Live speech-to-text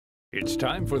It's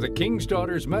time for the King's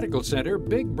Daughters Medical Center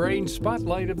Big Brain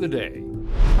Spotlight of the Day.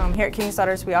 Here at King's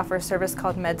Daughters, we offer a service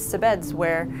called Meds to Beds,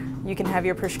 where you can have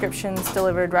your prescriptions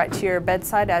delivered right to your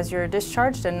bedside as you're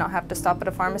discharged and not have to stop at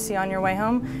a pharmacy on your way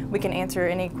home. We can answer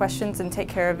any questions and take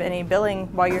care of any billing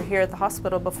while you're here at the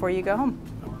hospital before you go home.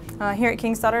 Here at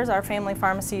King's Daughters, our family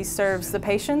pharmacy serves the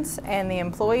patients and the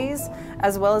employees,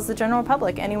 as well as the general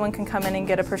public. Anyone can come in and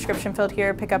get a prescription filled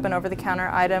here, pick up an over-the-counter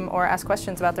item, or ask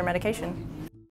questions about their medication.